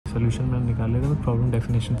Solution मैंने निकालेगा तो प्रॉब्लम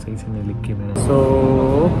डेफिनेशन सही से नहीं लिखी मैंने।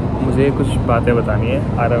 मुझे कुछ बातें बतानी है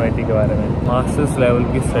RMIT के बारे में। मास्टर्स लेवल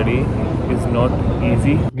की study is not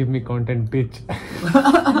easy. Give me content beach.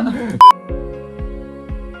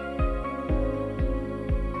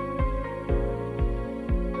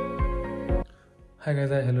 Hi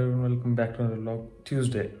guys, hello everyone, welcome back to another vlog.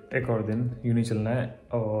 Tuesday, एक और दिन यूनी चलना है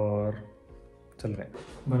और चल रहे हैं।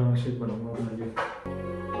 बनाना शेक बनाऊंगा अपने लिए।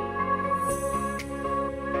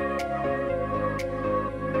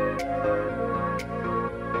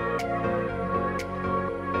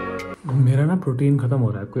 मेरा ना प्रोटीन खत्म हो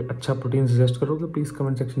रहा है। कोई अच्छा प्रोटीन सजेस्ट करोगे प्लीज?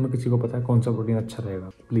 कमेंट सेक्शन में किसी को पता है कौन सा प्रोटीन अच्छा रहेगा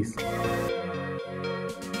प्लीज।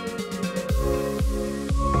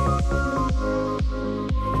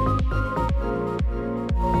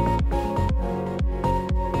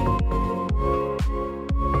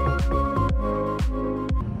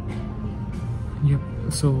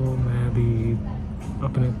 मैं अभी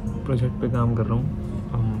अपने प्रोजेक्ट पे काम कर रहा हूँ।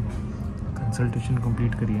 कंसल्टेशन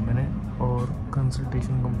कंप्लीट करी है मैंने और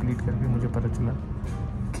कंसल्टेशन कंप्लीट करके मुझे पता चला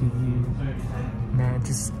कि मैं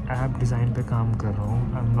जिस ऐप डिज़ाइन पे काम कर रहा हूँ,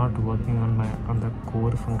 I am not working on the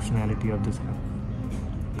core functionality of this app.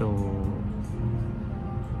 तो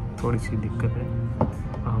थोड़ी सी दिक्कत है।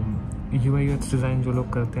 UI/UX डिज़ाइन जो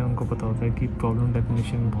लोग करते हैं उनको पता होता है कि प्रॉब्लम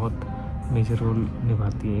डेफिनेशन बहुत मेजर रोल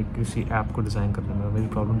निभाती है किसी ऐप को डिज़ाइन करने में। मेरी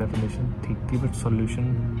प्रॉब्लम डेफिनेशन ठीक थी बट सोल्यूशन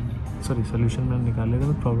मैंने निकाले थे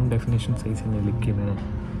बट प्रॉब्लम डेफिनेशन सही से नहीं लिखी मैंने।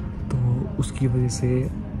 तो उसकी वजह से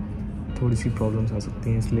थोड़ी सी प्रॉब्लम्स आ सकती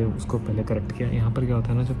हैं, इसलिए उसको पहले करेक्ट किया। यहाँ पर क्या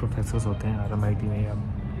होता है ना, जो प्रोफेसर्स होते हैं RMIT में या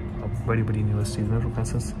बड़ी बड़ी यूनिवर्सिटीज़ में,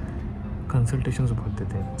 प्रोफेसर्स कंसल्टेशन बहुत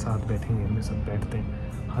देते हैं। साथ बैठेंगे, में सब बैठते हैं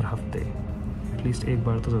हर हफ्ते एटलीस्ट एक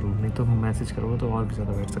बार तो ज़रूर, नहीं तो मैसेज करोगे तो और भी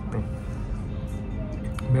ज़्यादा बैठ सकते हैं।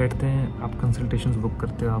 बैठते हैं, आप कंसल्टेशंस बुक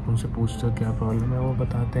करते हो, आप उनसे पूछते हो क्या प्रॉब्लम है, वो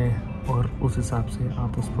बताते हैं और उस हिसाब से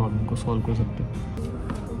आप उस प्रॉब्लम को सॉल्व कर सकते हो।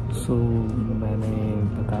 मैंने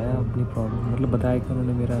बताया अपनी प्रॉब्लम, मतलब बताया कि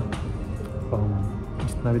उन्होंने मेरा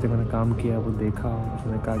जितना भी तक मैंने काम किया वो देखा।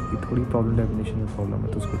 उन्होंने कहा कि थोड़ी प्रॉब्लम डेफिनेशन में प्रॉब्लम है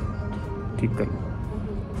तो उसको ठीक कर लो।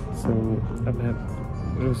 अब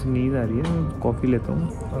मुझे नींद आ रही है, मैं कॉफ़ी लेता हूँ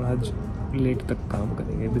और आज लेट तक काम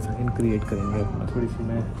करेंगे, डिज़ाइन क्रिएट करेंगे अपना। थोड़ी सी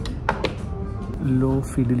मैं लो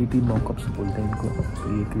फिडिलिटी मॉकअप्स बोलते हैं इनको,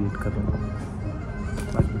 तो ये क्रिएट कर रहा हूँ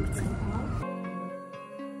 5 मिनट से।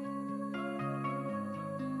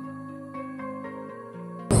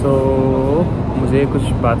 मुझे कुछ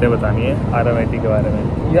बातें बतानी है RMIT के बारे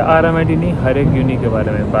में, या RMIT नहीं, हर एक यूनी के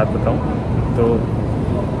बारे में बात बताऊँ तो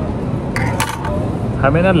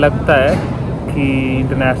हमें ना लगता है कि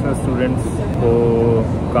इंटरनेशनल स्टूडेंट्स को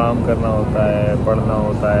काम करना होता है, पढ़ना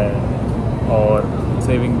होता है और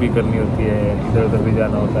सेविंग भी करनी होती है, इधर उधर भी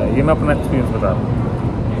जाना होता है। ये मैं अपना एक्सपीरियंस बता रहा हूँ।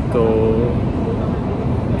 तो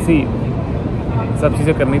सब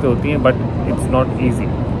चीज़ें करनी तो होती हैं बट इट्स नॉट ईजी,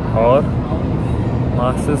 और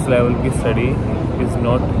मास्टर्स लेवल की स्टडी इज़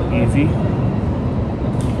नॉट ईजी।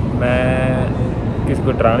 मैं किसी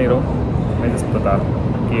को डरा नहीं रहा हूँ, मैं जस्ट बता रहा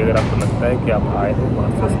हूँ कि अगर आपको लगता है कि आप आए हो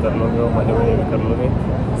मास्टर्स कर लोगे और मज़े मज़े कर लोगे,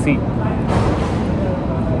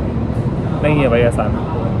 नहीं है भाई आसान।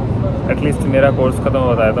 एटलीस्ट मेरा कोर्स ख़त्म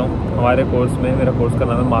हो जाता हूँ। हमारे कोर्स में, मेरा कोर्स का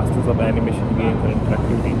नाम है मास्टर्स ऑफ एनिमेशन गेम और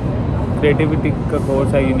इंटरएक्टिविटी। क्रिएटिविटी का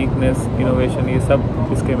कोर्स है, यूनिकनेस, इनोवेशन, ये सब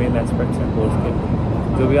इसके मेन एस्पेक्ट्स हैं कोर्स के।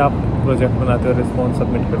 जो भी आप प्रोजेक्ट बनाते हो, रिस्पॉन्स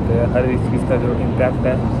सबमिट करते हैं, हर एक चीज़ का जो इम्पैक्ट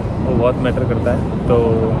है वो बहुत मैटर करता है। तो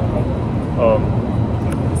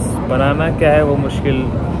बनाना क्या है वो मुश्किल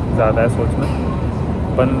ज़्यादा है सोचना,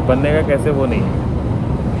 बनने का कैसे वो नहीं है।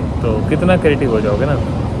 तो कितना क्रिएटिव हो जाओगे ना।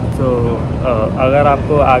 तो अगर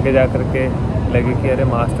आपको आगे जा कर के लगे कि अरे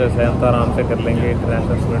मास्टर्स है हम तो आराम से कर लेंगे,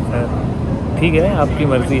 इंटरनेशनल स्टूडेंट्स हैं, ठीक है आपकी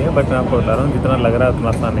मर्ज़ी है, बट मैं आपको बता रहा हूँ जितना लग रहा है उतना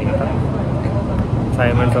आसान नहीं था।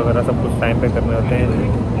 असाइनमेंट्स वगैरह सब कुछ टाइम पे करने होते हैं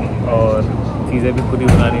और चीज़ें भी खुद ही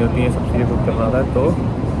बनानी होती हैं, सब चीज़ें खुद करना होता है। तो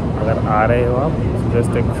अगर आ रहे हो आप,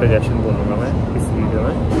 जस्ट एक सजेशन बोलूँगा मैं इस वीडियो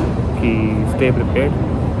में कि स्टे प्रिपेयर्ड,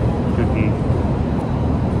 क्योंकि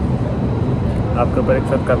आपके ऊपर एक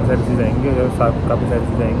साथ काफ़ी सारी चीज़ें आएंगी, अगर साथ काफ़ी सारी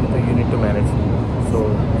चीज़ें आएंगी तो you need to manage. So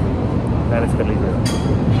manage कर लीजिएगा,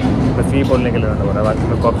 बस यही बोलने के लिए मैंने बोला। बाकी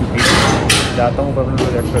मैं कॉफ़ी पी जाता हूँ अपने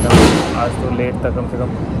प्रोजेक्ट पे काम। आज तो लेट तक, कम से कम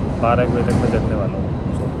 12 बजे तक मैं जगने वाला हूँ।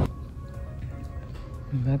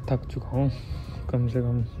 मैं थक चुका हूँ, कम से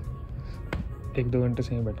कम 1-2 घंटे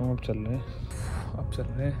से ही बैठा हूँ। अब चल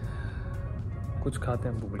रहे हैं कुछ खाते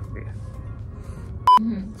हैं, भूख लग गई है।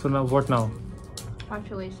 So now what now? What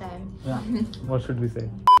should we say? Yeah. What should we say?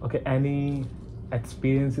 Okay, any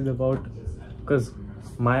experiences about, because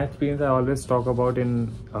my experience I always talk about in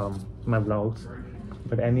my vlogs,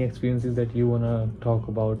 but any experiences that you wanna talk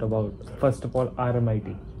about first of all RMIT.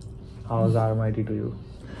 How's RMIT to you?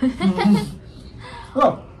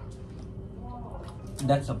 Well,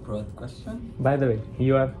 that's a broad question. By the way,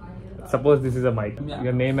 you are. Suppose this is a mic. Yeah.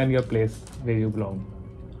 Your name and your place where you belong.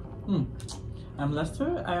 I'm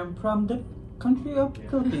Lester. I am from the country of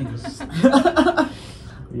Philippines.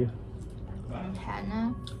 Yeah. I'm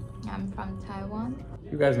Hannah. I'm from Taiwan.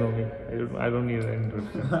 You guys know me. I don't need an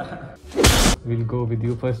introduction. We'll go with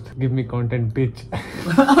you first. Give me content, bitch.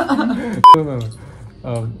 No.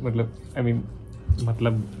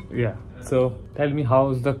 Yeah. So tell me,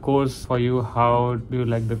 how's the course for you? How do you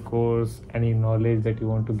like the course? Any knowledge that you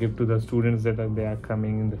want to give to the students that they are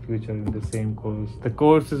coming in the future in the same course? The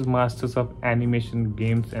course is Masters of Animation,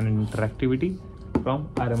 Games and Interactivity from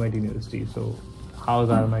RMIT University. So how's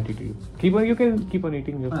RMIT to you? You can keep on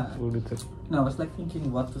eating your food itself. No, I was like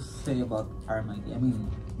thinking what to say about RMIT. I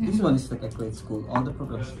mean, this one is like a great school. All the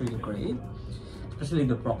programs are really great, especially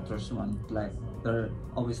the proctors one. Like they're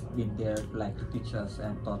always been there, like to teach us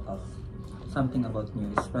and taught us something about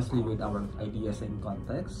new, especially with our ideas and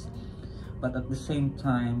context. But at the same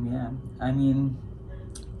time, yeah, I mean,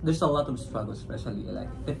 there's a lot of struggle, especially like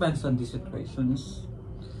depends on the situations,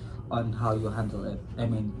 on how you handle it. I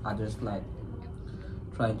mean, others like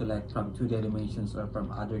trying to like from 2D animations or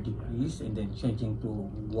from other degrees and then changing to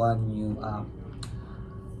one new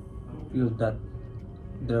field that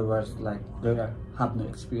there was like there have no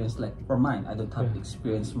experience. Like for mine, I don't have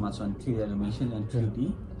experience much on 3D animation and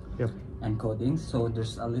 3D and coding, so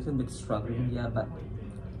there's a little bit struggling. Yeah, but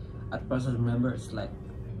at first I remember it's like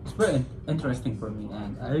it's very interesting for me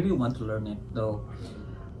and I really want to learn it, though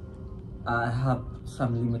I have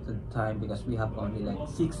some limited time because we have only like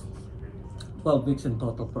 12 weeks in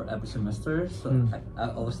total for every semester. So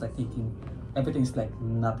I was like thinking everything's like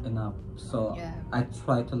not enough, so I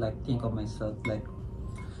try to like think of myself like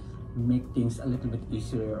make things a little bit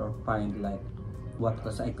easier or find like what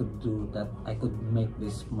else I could do that I could make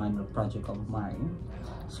this minor project of mine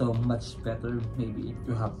so much better. Maybe if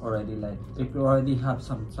you have already like if you already have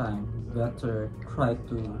some time, better try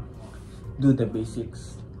to do the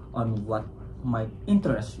basics on what might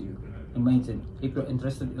interest you. Imagine if you're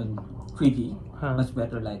interested in 3D, much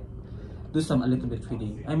better like do some a little bit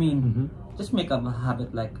 3D. I mean, just make up a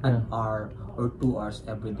habit like an hour or 2 hours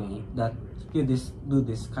every day that you do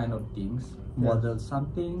this kind of things, model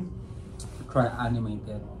something, try animate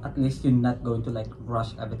it. At least you're not going to like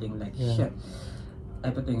rush everything like shit.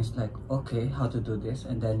 Everything is like okay, how to do this,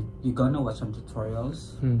 and then you're gonna watch some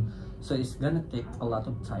tutorials. So it's gonna take a lot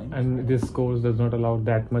of time. And this course does not allow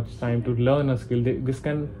that much time to learn a skill.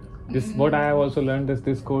 What I have also learned is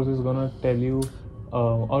this course is gonna tell you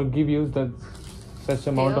or give you such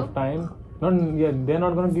amount of time. They're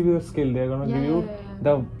not gonna give you a skill. They're gonna give you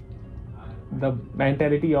the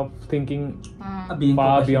mentality of thinking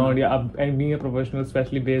far beyond and being a professional,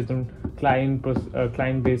 especially based on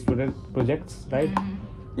client-based projects, right?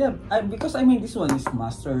 Yeah, because I mean this one is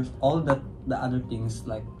masters. All the other things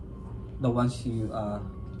like the ones you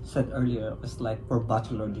said earlier is like for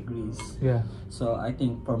bachelor degrees. Yeah. So I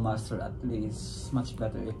think for master at least much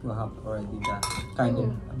better if you have already that kind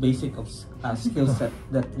of basic of skill set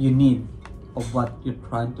that you need of what you're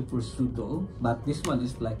trying to pursue though. But this one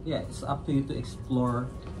is like it's up to you to explore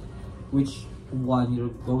which one you're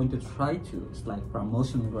going to try to. It's like from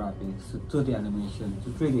motion graphics to 2D animation to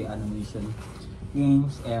 3D animation,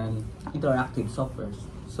 games and interactive softwares.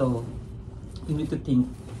 So you need to think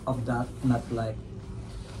of that, not like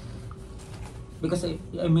because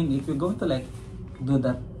I mean if you're going to like do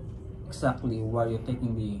that exactly while you're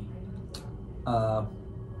taking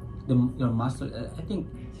your master, I think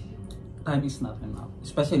time is not enough,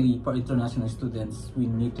 especially for international students. We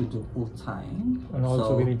need to do full time, and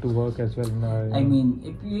also we need to work as well. I mean,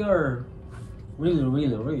 if you're really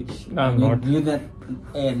rich, you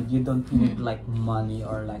don't need like money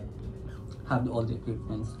or like have all the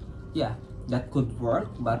equipment, that could work.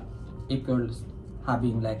 But if you're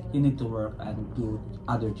having like you need to work and do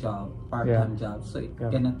other job, part-time jobs, so it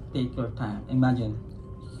cannot take your time. Imagine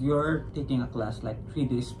you're taking a class like 3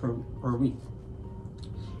 days per week.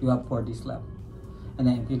 You have 4 days left, and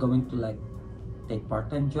then if you're going to like take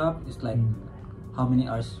part-time job, it's like how many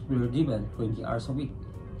hours we're given? 20 hours a week,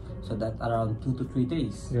 so that's around 2 to 3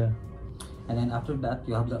 days. And then after that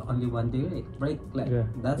you have the only 1 day break, like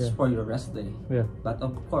that's for your rest day. But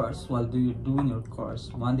of course while you're doing your course,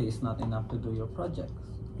 1 day is not enough to do your project.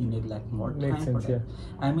 You need like more time for that.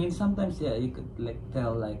 I mean sometimes you could like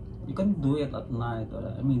tell like you can do it at night, or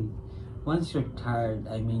I mean once you're tired,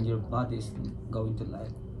 I mean your body is going to like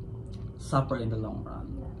suffer in the long run.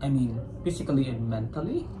 I mean physically and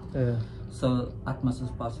mentally. So as much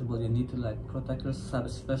as possible you need to like protect yourself,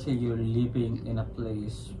 especially you're living in a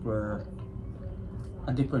place where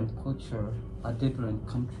a different culture, a different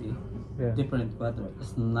country, different weather.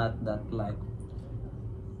 It's not that like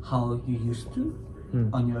how you used to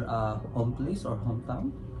on your home place or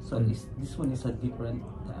hometown. So this one is a different.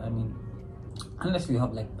 I mean, unless you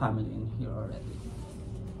have like family in here already.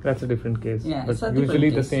 That's a different case. Yeah, but usually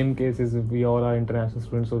the same case is we all are international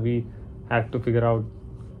students, so we have to figure out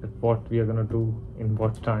what we are gonna do in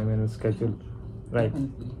what time and schedule, right?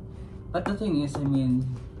 Definitely. But the thing is, I mean,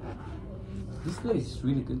 this place is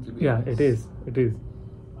really good to be honest. It is. It is.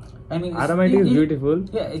 I mean, RMIT is beautiful.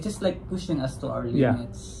 Yeah, it's just like pushing us to our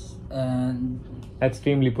limits and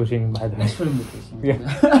extremely pushing, by the way. Extremely pushing.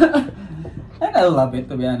 Yeah. And I love it,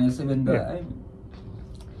 to be honest. Even though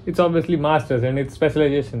it's obviously masters and it's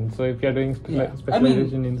specialization. So if you're doing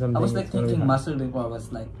specialization in something, I was like thinking master before. I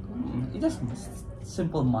was like, it's just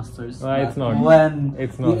simple masters. It's not. When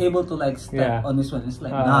it's not. you're able to like step on this one, it's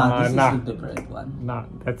like this is a different one. Nah,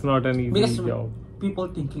 that's not an easy job. People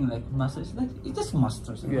thinking like masters, like it's just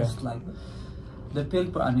masters. It's like the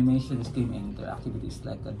field for animation, game, and interactivity is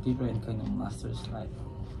like a different kind of masters. Like,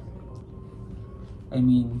 I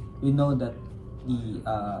mean, we know that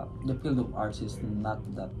the field of arts is not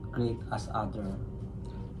that great as other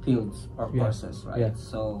fields or courses, right? Yeah.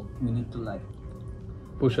 So we need to like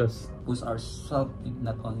push ourselves in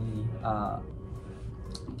not only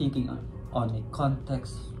thinking on a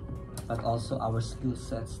context, but also our skill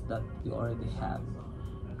sets that we already have.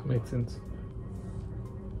 Makes sense.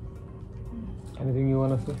 Anything you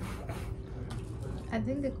want to say? I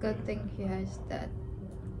think the good thing here is that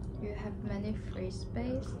you have many free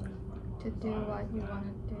space to do what you want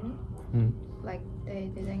to do. Like they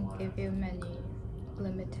didn't give you many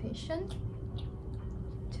limitations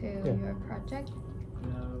to your project.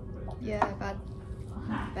 Yeah, but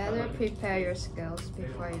better prepare your skills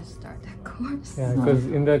before you start that course. Yeah, because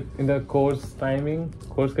in the course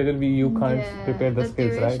schedule, you can't prepare the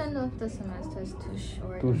skills, right? The duration of the semester is too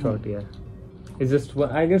short. Too short, yeah. It's just,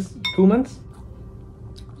 I guess, 2 months?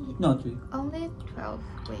 No, 3. Only 12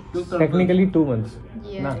 weeks. Technically 2 months.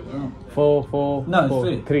 Yeah. It's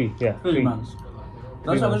 3. Yeah, 3 months.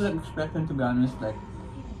 That's what I was expecting, to be honest. Like,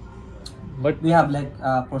 but we have like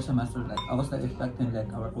 4 semesters. Like, I was like expecting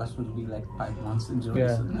like our class would be like 5 months in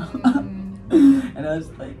duration. And I was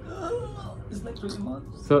like, it's like 3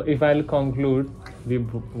 months. So if I'll conclude,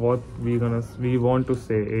 what we want to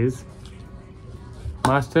say is,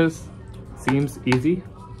 masters seems easy.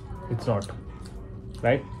 It's not,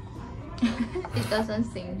 right? It doesn't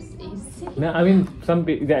seem easy. No, I mean,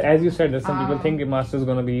 as you said, that some people think master is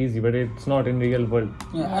gonna be easy, but it's not in real world.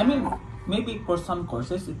 Yeah, I mean, maybe for some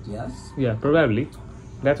courses it yes. Yeah, probably.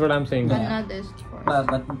 That's what I'm saying. But not this course.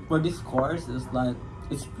 But for this course, it's like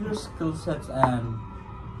it's pure skill sets, and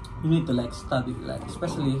you need to like study, like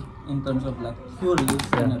especially in terms of like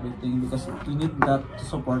theories and everything, because you need that to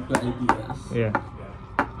support your ideas. Yeah.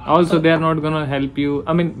 Also, they are not gonna help you.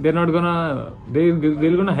 I mean, they're gonna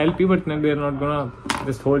help you, but they're not gonna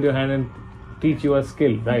just hold your hand and teach you a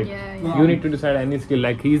skill, right? Yeah. You need to decide any skill.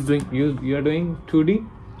 Like he's doing, you're doing 2D.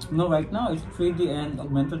 No, right now it's 3D and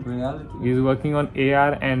augmented reality. He's working on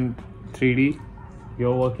AR and 3D.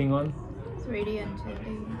 You're working on 3D and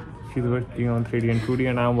 2D. She's working on 3D and 2D,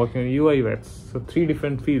 and I'm working on UI UX. So 3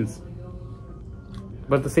 different fields,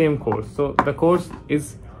 but the same course. So the course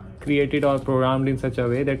is created or programmed in such a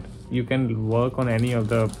way that you can work on any of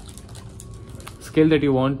the skill that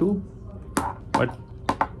you want to, but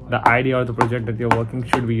the idea or the project that you're working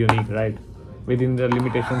should be unique, right? Within the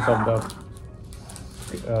limitations of the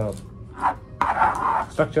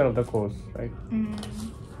structure of the course, right?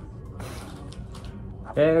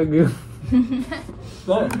 Yeah, good.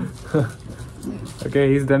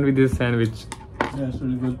 Okay, he's done with his sandwich. Yeah, it's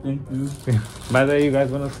really good. Thank you. By the way, you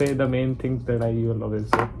guys want to say the main things that you will always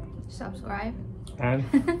say? Subscribe. And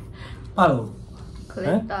follow.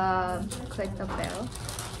 Click the bell.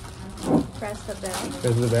 Press the bell.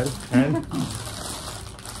 Press the bell.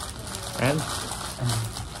 And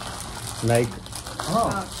like.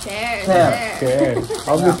 Share.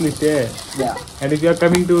 Obviously share. Yeah. And if you are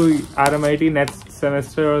coming to RMIT next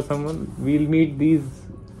semester or someone, we'll meet these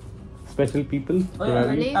special people.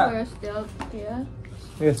 Really? We're still here?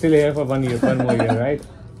 We're still here for 1 year, 1 more year, right?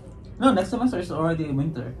 No, next semester is already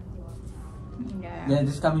winter. Yeah,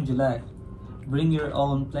 this coming July. Bring your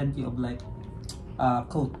own plenty of like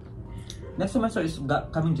coat. Next semester is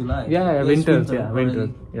coming July. Yeah, winter.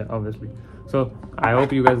 Yeah, obviously. So I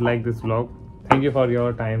hope you guys like this vlog. Thank you for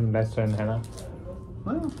your time, Lester and Hannah.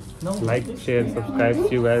 Well, like, share, subscribe.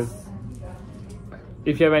 See you guys.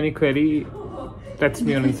 If you have any query, text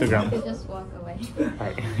me on Instagram. You just walk away.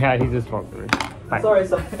 Bye. Yeah, he just walked away. Bye. Sorry.